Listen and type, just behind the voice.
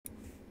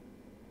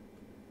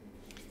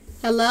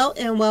Hello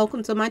and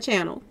welcome to my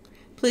channel.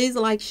 Please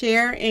like,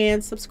 share,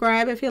 and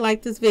subscribe if you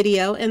like this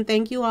video, and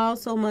thank you all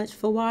so much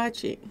for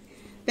watching.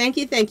 Thank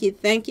you to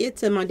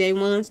my day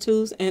 1s,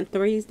 2s, and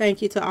 3s.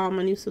 Thank you to all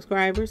my new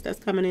subscribers that's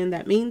coming in.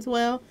 That means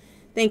well.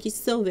 Thank you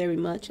so very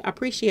much. I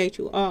appreciate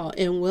you all,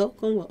 and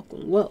welcome.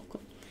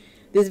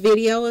 This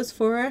video is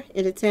for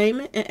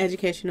entertainment and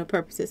educational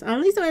purposes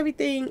only, so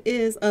everything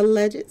is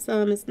alleged,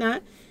 some is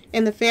not,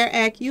 and the fair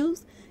act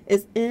used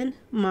is in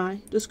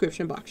my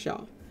description box,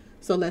 y'all.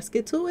 So let's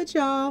get to it,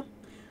 y'all.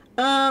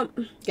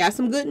 Got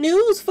some good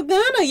news for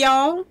Gunna,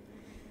 y'all.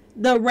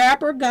 The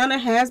rapper Gunna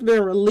has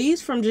been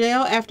released from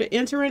jail after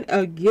entering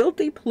a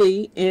guilty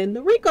plea in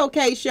the RICO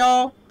case,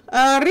 y'all.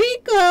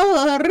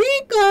 RICO.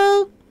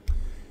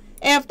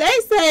 If they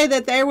say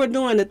that they were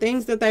doing the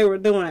things that they were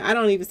doing, I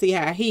don't even see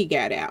how he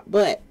got out.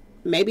 But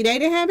maybe they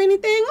didn't have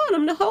anything on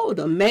him to hold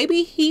him.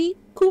 Maybe he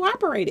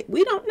cooperated.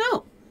 We don't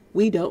know.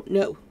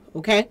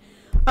 Okay?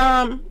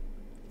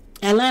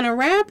 Atlanta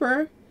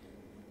rapper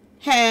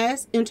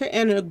has entered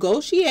a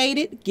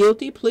negotiated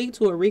guilty plea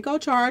to a RICO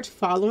charge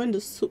following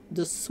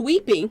the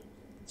sweeping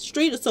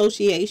Street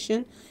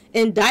Association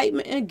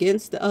indictment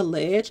against the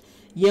alleged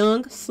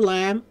Young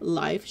Slam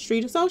Life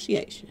Street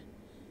Association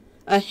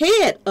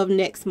ahead of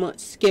next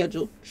month's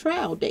scheduled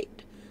trial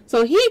date.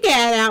 So he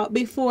got out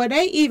before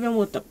they even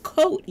went to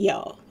court,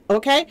 y'all.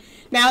 Okay?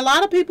 Now, a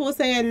lot of people are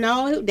saying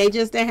no, they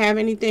just didn't have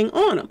anything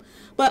on him.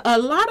 But a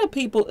lot of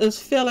people is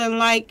feeling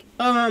like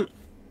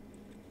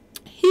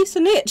he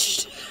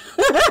snitched.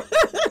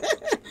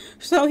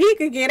 So he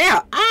could get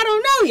out. I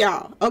don't know,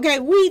 y'all. Okay,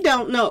 we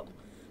don't know.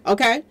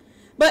 Okay,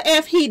 but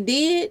if he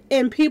did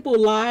and people's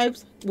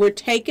lives were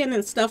taken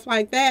and stuff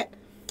like that,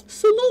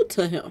 salute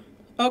to him.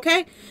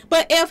 Okay,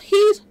 but if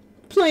he's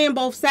playing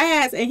both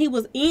sides and he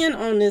was in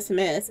on this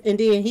mess and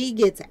then he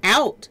gets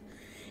out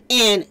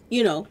and,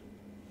 you know,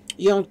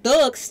 Young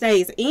Thug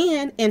stays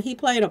in and he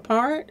played a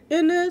part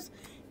in this,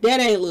 that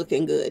ain't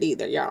looking good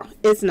either, y'all.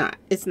 It's not.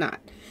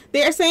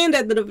 They're saying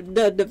that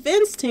the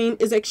defense team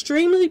is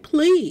extremely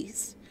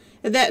pleased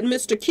that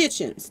Mr.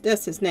 Kitchens,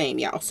 that's his name,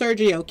 y'all,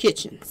 Sergio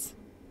Kitchens.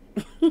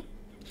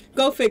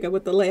 Go figure,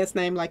 with the last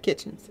name like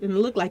Kitchens. And it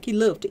looked like he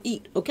loved to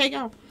eat. Okay,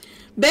 y'all?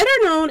 Better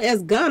known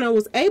as Gunna,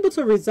 was able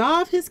to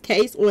resolve his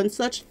case on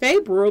such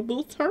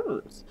favorable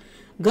terms.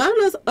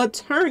 Gunna's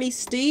attorney,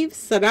 Steve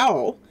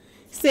Sadal,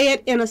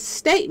 said in a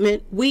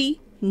statement,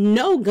 "We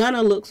know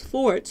Gunna looks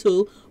forward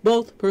to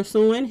both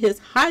pursuing his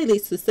highly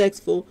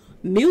successful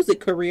music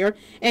career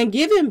and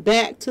giving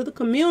back to the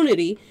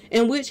community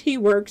in which he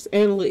works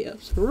and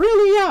lives."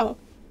 Really, y'all?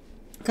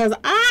 Because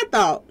I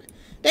thought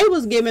they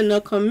was giving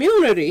the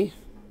community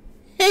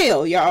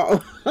hell,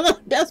 y'all.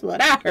 That's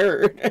what I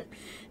heard.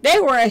 They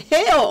were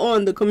hell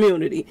on the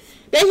community.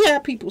 They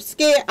had people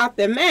scared out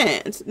their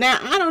minds. Now,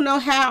 I don't know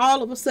how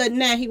all of a sudden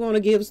now he want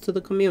to give to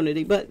the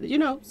community. But, you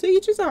know, to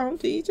each his own,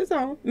 to each his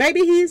own.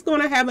 Maybe he's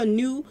going to have a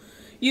new,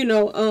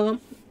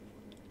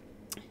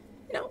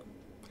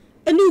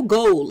 a new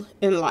goal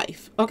in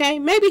life. Okay?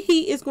 Maybe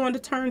he is going to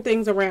turn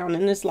things around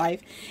in this life.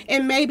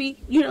 And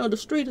maybe, you know, the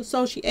street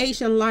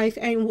association life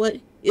ain't what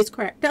it's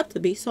cracked up to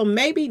be. So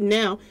maybe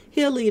now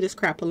he'll leave this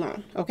crap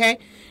alone. Okay?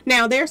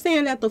 Now, they're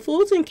saying that the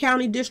Fulton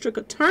County District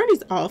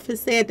Attorney's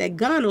Office said that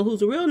Gunna,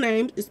 whose real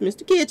name is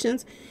Mr.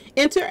 Kitchens,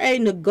 entered a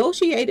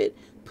negotiated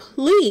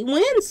plea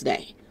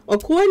Wednesday,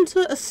 according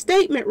to a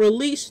statement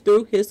released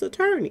through his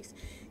attorneys.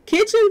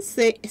 Kitchens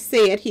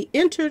said he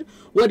entered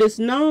what is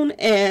known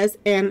as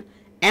an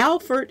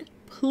Alford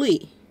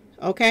plea,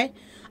 okay,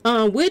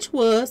 which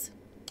was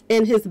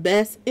in his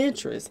best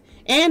interest,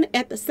 and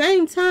at the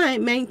same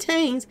time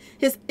maintains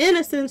his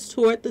innocence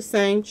toward the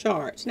same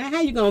charge. Now,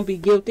 how you gonna be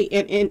guilty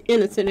and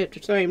innocent at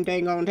the same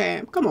dang on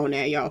time? Come on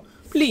now, y'all.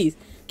 Please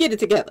get it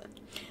together.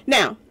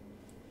 Now,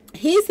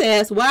 he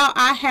says, while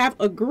I have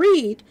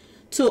agreed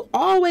to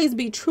always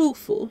be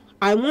truthful,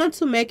 I want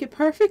to make it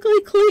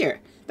perfectly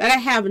clear that I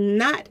have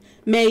not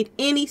made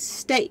any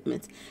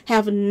statements,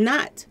 have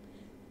not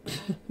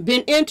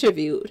been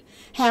interviewed,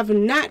 have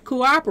not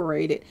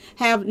cooperated,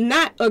 have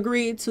not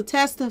agreed to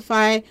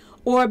testify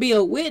or be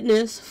a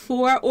witness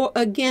for or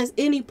against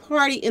any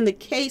party in the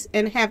case,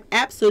 and have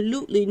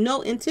absolutely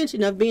no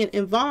intention of being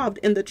involved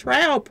in the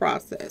trial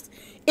process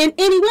in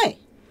any way.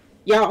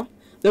 Y'all,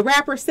 the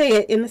rapper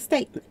said in the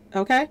statement,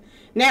 okay?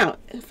 Now,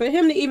 for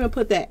him to even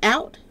put that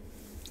out,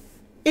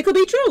 it could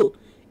be true.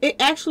 It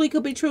actually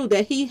could be true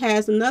that he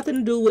has nothing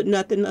to do with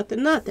nothing.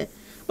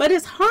 But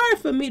it's hard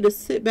for me to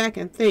sit back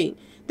and think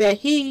that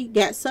he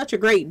got such a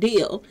great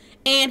deal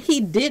and he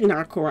did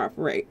not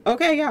cooperate.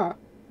 Okay, y'all?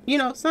 You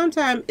know,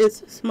 sometimes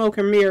it's smoke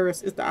and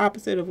mirrors. It's the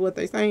opposite of what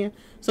they're saying.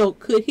 So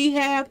could he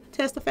have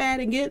testified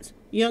against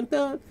Young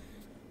Thug?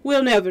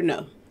 We'll never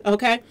know.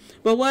 Okay?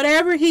 But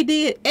whatever he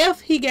did,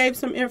 if he gave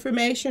some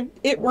information,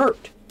 it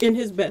worked in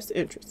his best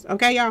interest.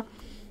 Okay, y'all?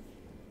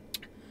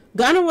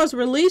 Gunna was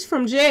released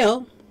from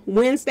jail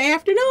Wednesday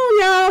afternoon,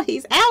 y'all.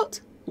 He's out.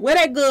 Where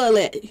that girl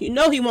at? You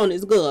know he want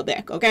his girl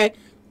back, okay?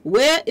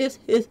 Where is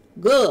his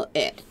girl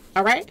at?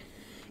 All right?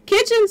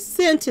 Kitchen's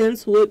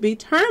sentence would be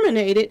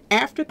terminated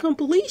after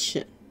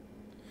completion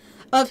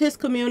of his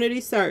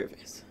community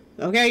service.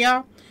 Okay,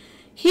 y'all?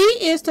 He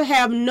is to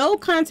have no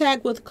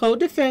contact with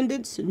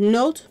co-defendants,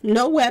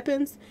 no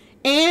weapons,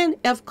 and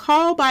if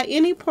called by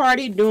any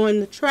party during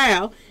the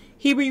trial,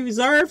 he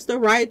reserves the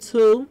right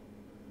to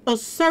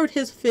assert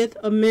his Fifth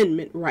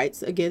Amendment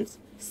rights against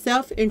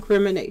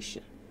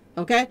self-incrimination.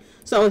 Okay?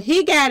 So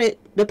he got it,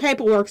 the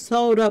paperwork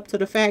sold up to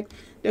the fact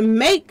to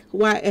make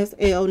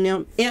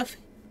YSL, if,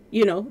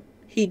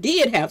 he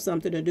did have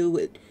something to do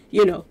with,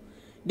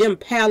 them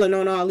piling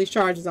on all these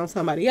charges on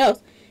somebody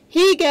else.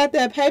 He got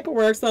that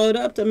paperwork sold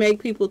up to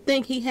make people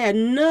think he had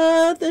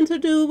nothing to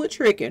do with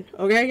tricking.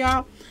 Okay,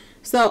 y'all?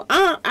 So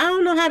I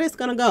don't know how this is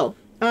gonna go.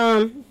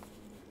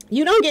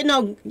 You don't get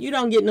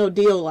no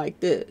deal like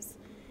this,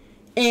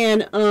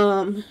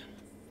 and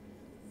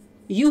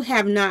you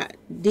have not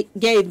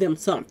gave them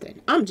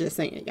something. I'm just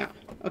saying, y'all.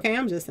 Okay,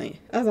 I'm just saying.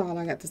 That's all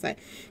I got to say.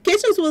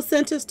 Kitchens was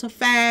sentenced to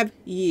 5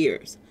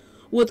 years,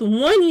 with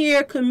 1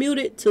 year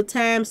commuted to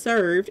time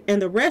served, and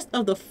the rest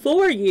of the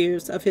 4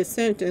 years of his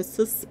sentence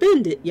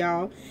suspended,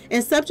 y'all,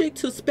 and subject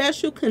to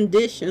special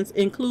conditions,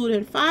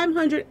 including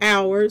 500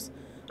 hours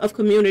of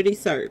community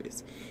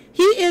service.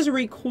 He is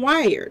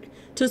required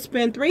to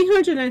spend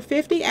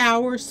 350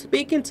 hours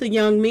speaking to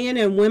young men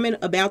and women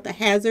about the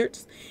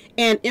hazards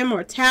and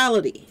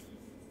immorality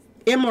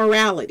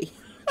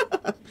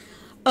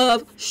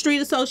of street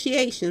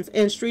associations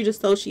and street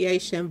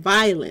association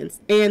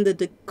violence and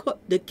the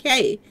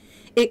decay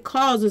it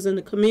causes in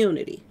the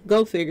community.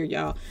 Go figure,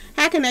 y'all.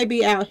 How can they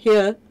be out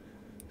here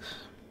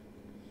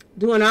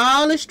doing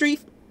all the street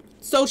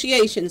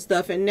association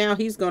stuff and now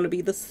he's going to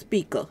be the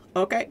speaker?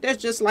 Okay,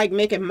 that's just like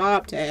making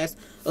Mob Taz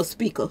a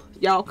speaker.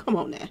 Y'all, come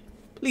on now,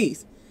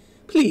 please,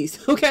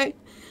 okay.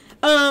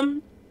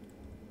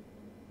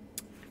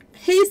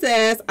 He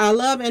says, I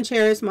love and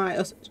cherish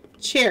my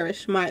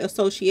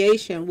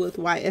association with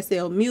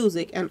YSL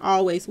music and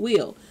always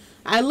will.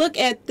 I look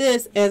at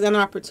this as an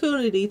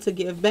opportunity to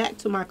give back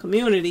to my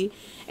community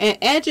and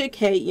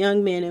educate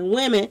young men and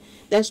women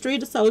that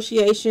street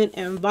association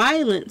and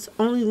violence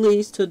only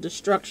leads to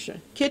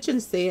destruction,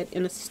 Kitchen said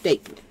in a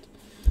statement.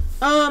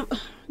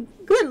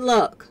 Good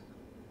luck,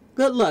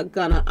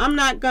 Gunna. I'm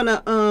not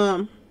gonna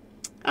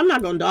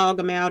dog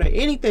him out or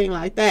anything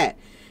like that.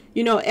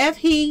 If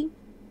he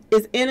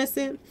is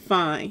innocent,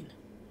 fine.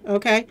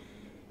 Okay,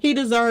 he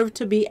deserved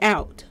to be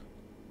out.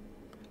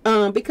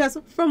 Because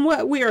from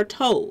what we are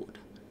told,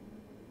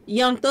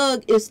 Young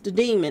Thug is the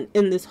demon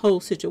in this whole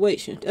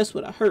situation. That's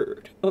what I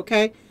heard.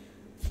 Okay.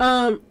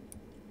 Now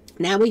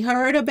we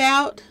heard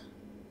about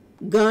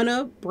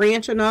Gunna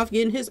branching off,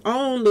 getting his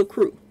own little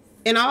crew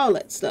and all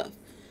that stuff.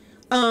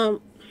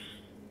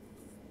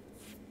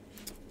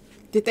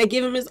 Did they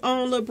give him his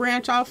own little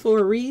branch off for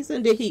a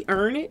reason? Did he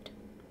earn it?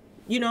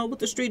 With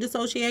the street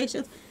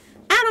associations?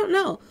 I don't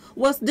know.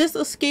 Was this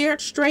a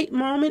scared straight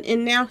moment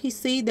and now he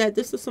see that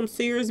this is some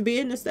serious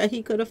business that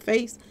he could have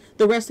faced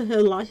the rest of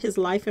his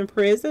life in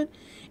prison,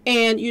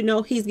 and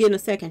he's getting a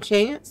second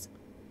chance?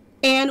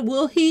 And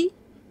will he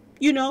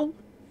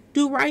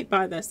do right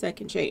by that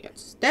second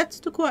chance?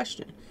 That's the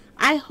question.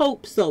 I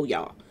hope so,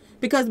 y'all,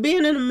 because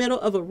being in the middle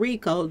of a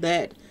RICO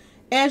that,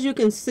 as you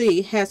can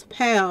see, has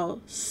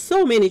piled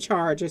so many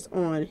charges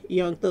on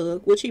Young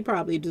Thug, which he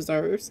probably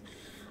deserves,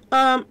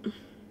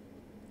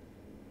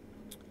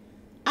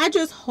 I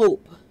just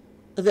hope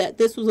that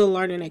this was a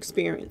learning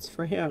experience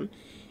for him.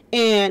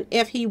 And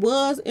if he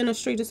was in a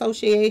street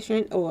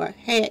association or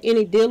had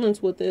any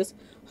dealings with this,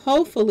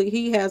 hopefully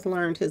he has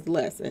learned his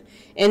lesson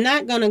and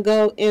not going to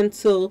go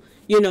into,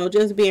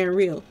 just being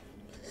real,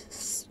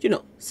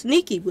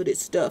 sneaky with his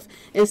stuff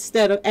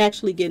instead of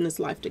actually getting his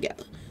life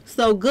together.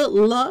 So good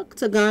luck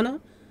to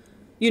Gunna.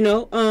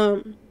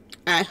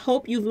 I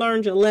hope you've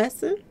learned your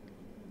lesson.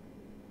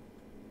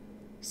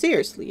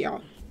 Seriously,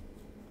 y'all.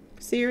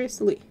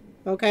 Seriously.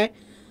 Okay.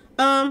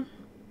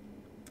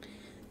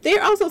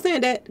 They're also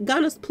saying that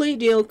Gunna's plea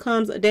deal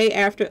comes a day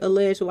after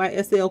alleged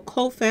YSL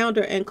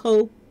co-founder and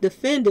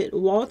co-defendant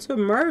Walter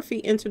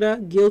Murphy entered a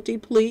guilty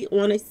plea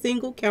on a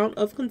single count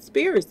of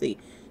conspiracy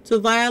to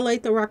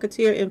violate the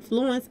Racketeer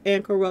Influence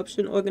and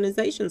Corruption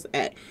Organizations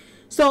Act.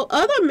 So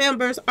other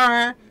members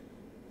are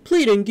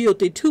pleading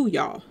guilty too,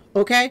 y'all.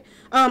 Okay.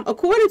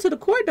 According to the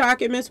court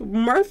documents,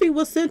 Murphy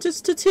was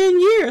sentenced to 10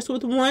 years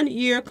with 1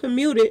 year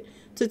commuted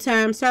to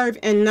time served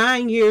and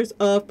 9 years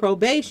of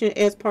probation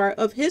as part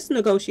of his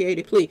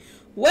negotiated plea.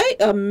 Wait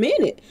a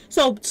minute.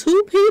 So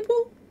 2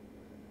 people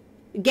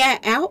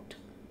got out?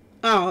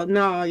 Oh,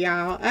 no,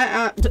 y'all.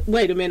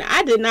 Wait a minute.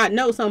 I did not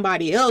know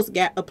somebody else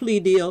got a plea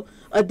deal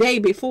a day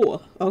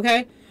before.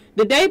 Okay.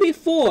 The day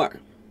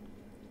before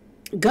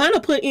Gunna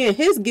put in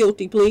his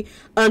guilty plea,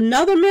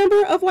 another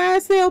member of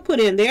YSL put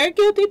in their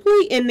guilty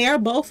plea, and they're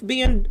both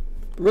being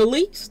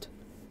released.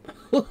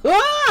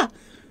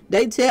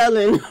 They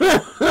telling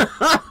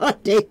y'all.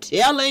 They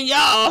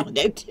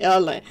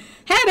telling.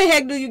 How the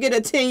heck do you get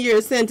a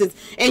 10-year sentence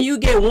and you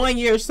get 1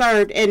 year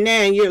served and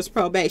 9 years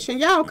probation?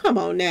 Y'all, come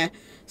on now.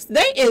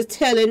 They is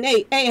telling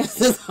they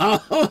answers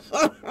off.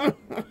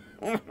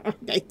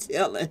 They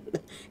telling.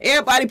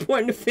 Everybody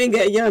pointing the finger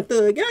at Young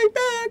Thug. Young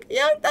Thug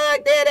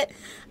did it.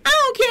 I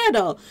don't care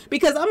though,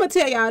 because I'm gonna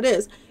tell y'all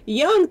this.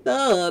 Young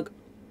Thug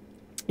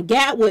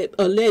got with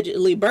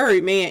allegedly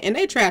Birdman, and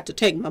they tried to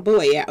take my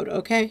boy out,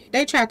 okay?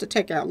 They tried to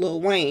take out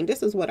Lil Wayne.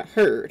 This is what I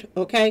heard,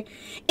 okay?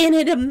 And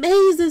it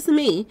amazes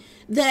me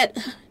that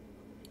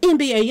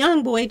NBA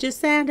Youngboy just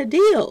signed a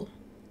deal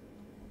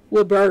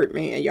with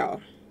Birdman,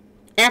 y'all.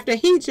 After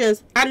he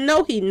just, I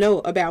know he know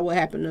about what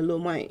happened to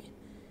Lil Wayne.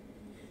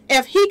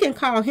 If he can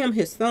call him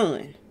his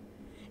son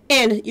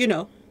and, you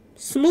know,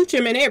 smooch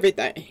him and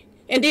everything,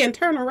 and then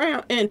turn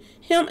around and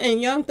him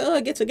and Young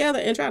Thug get together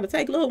and try to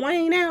take Lil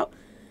Wayne out,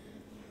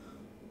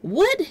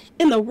 what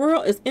in the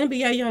world is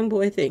NBA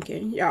Youngboy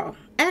thinking, y'all?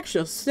 Ask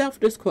yourself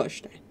this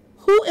question.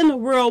 Who in the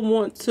world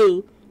wants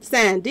to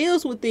sign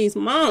deals with these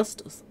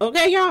monsters?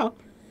 Okay, y'all?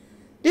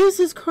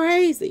 This is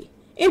crazy.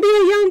 NBA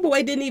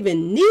Youngboy didn't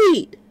even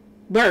need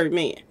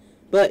Birdman,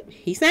 but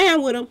he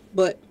signed with him.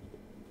 But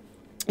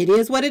it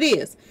is what it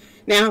is.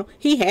 Now,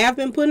 he have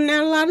been putting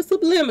out a lot of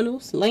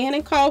subliminals, laying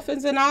in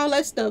coffins and all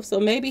that stuff. So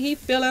maybe he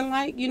feeling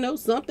like, you know,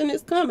 something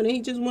is coming, and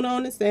he just went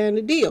on and signed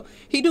the deal.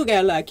 He do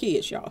got a lot of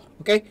kids, y'all.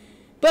 Okay?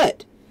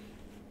 But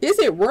is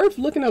it worth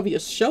looking over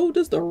your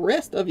shoulders the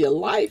rest of your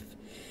life?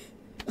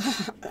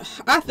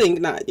 I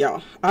think not,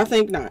 y'all. I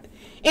think not.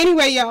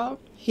 Anyway, y'all,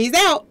 he's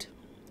out.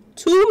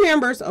 2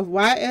 members of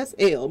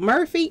YSL,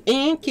 Murphy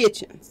and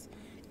Kitchens,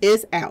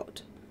 is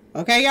out.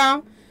 Okay,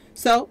 y'all?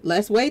 So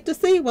let's wait to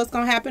see what's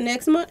going to happen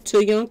next month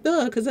to Young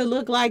Thug, because it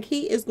looked like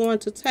he is going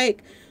to take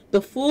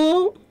the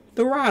full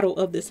throttle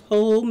of this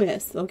whole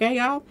mess. Okay,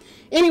 y'all?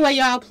 Anyway,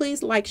 y'all,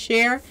 please like,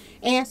 share,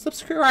 and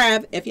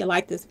subscribe if you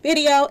like this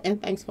video.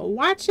 And thanks for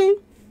watching.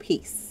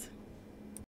 Peace.